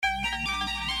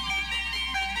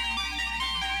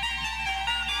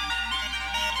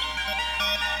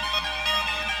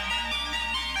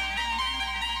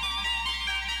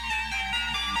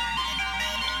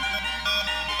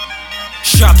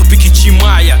Tim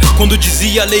Maia, quando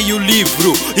dizia leia o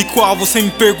livro. E qual você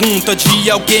me pergunta de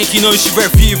alguém que não estiver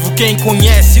vivo? Quem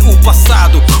conhece o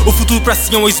passado, o futuro pra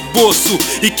si é um esboço.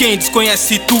 E quem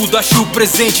desconhece tudo acha o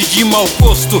presente de mau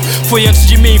gosto. Foi antes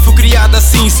de mim, fui criada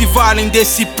assim, se valem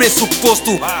desse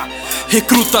pressuposto.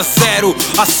 Recruta zero,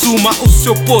 assuma o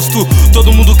seu posto.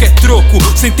 Todo mundo quer troco,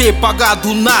 sem ter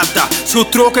pagado nada. Seu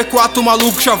troco é 4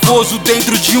 maluco chavoso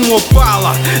dentro de um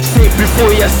Opala. Sempre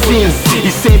foi assim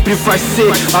e sempre vai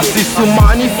ser. Assista o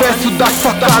manifesto da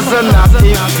sua casa na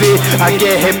TV. A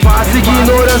guerra é paz,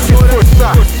 ignorância e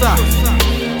força.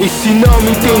 E se não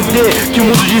me entender, que o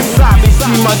mundo desaba em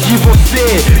cima de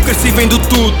você. Cresci vendo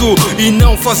tudo e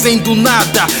não fazendo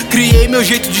nada. Criei meu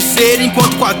jeito de ser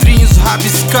enquanto quadrinhos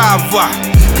rabiscava.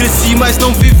 Cresci mas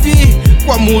não vivi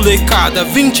com a molecada.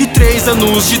 23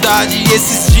 anos de idade e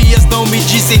esses dias não me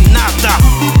dizem nada.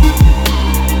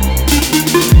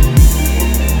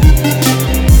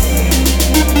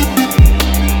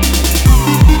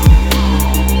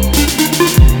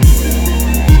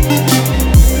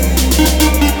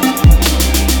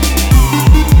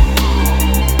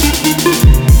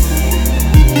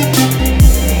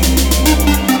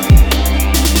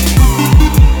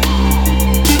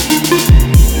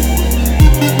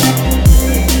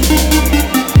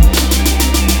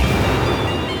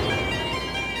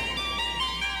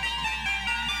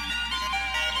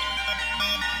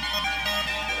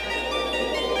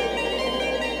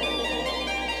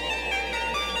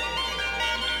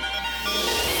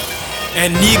 É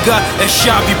niga, é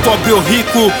chave, pobre ou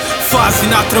rico, fase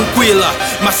na tranquila.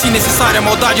 Mas se necessária a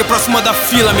maldade é próxima da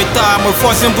fila.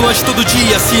 Metamorfose ambulante todo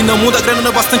dia, se não muda a grana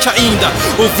não é bastante ainda.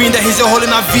 Ouvindo RZ eu rolê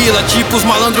na vila, tipo os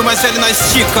malandros mais velhos na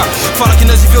estica. Fala que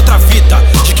nós vive outra vida,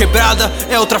 de quebrada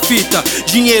é outra fita.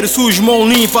 Dinheiro sujo, mão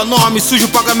limpa, nome sujo,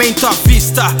 pagamento à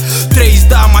vista. 3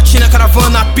 da matina,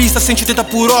 caravana, pista, 180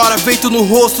 por hora, vento no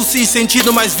rosto, se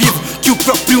sentindo mais vivo que o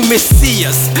próprio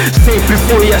Messias. Sempre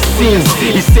foi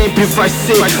assim e sempre vai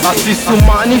ser. Assista o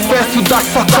manifesto da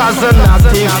sua casa na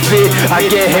TV. A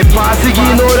guerra é paz,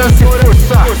 ignorância e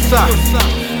força.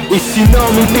 E se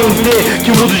não me entender,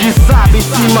 que o mundo desaba em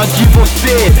cima de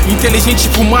você. Inteligente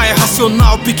tipo Maia,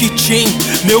 racional, piquitim.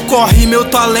 Meu corre, meu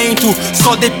talento,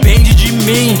 só depende de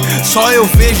mim. Só eu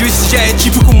vejo, isso já é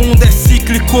típico, o mundo é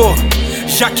cíclico.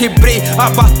 Já quebrei a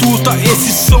batuta,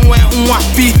 esse som é um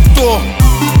apito.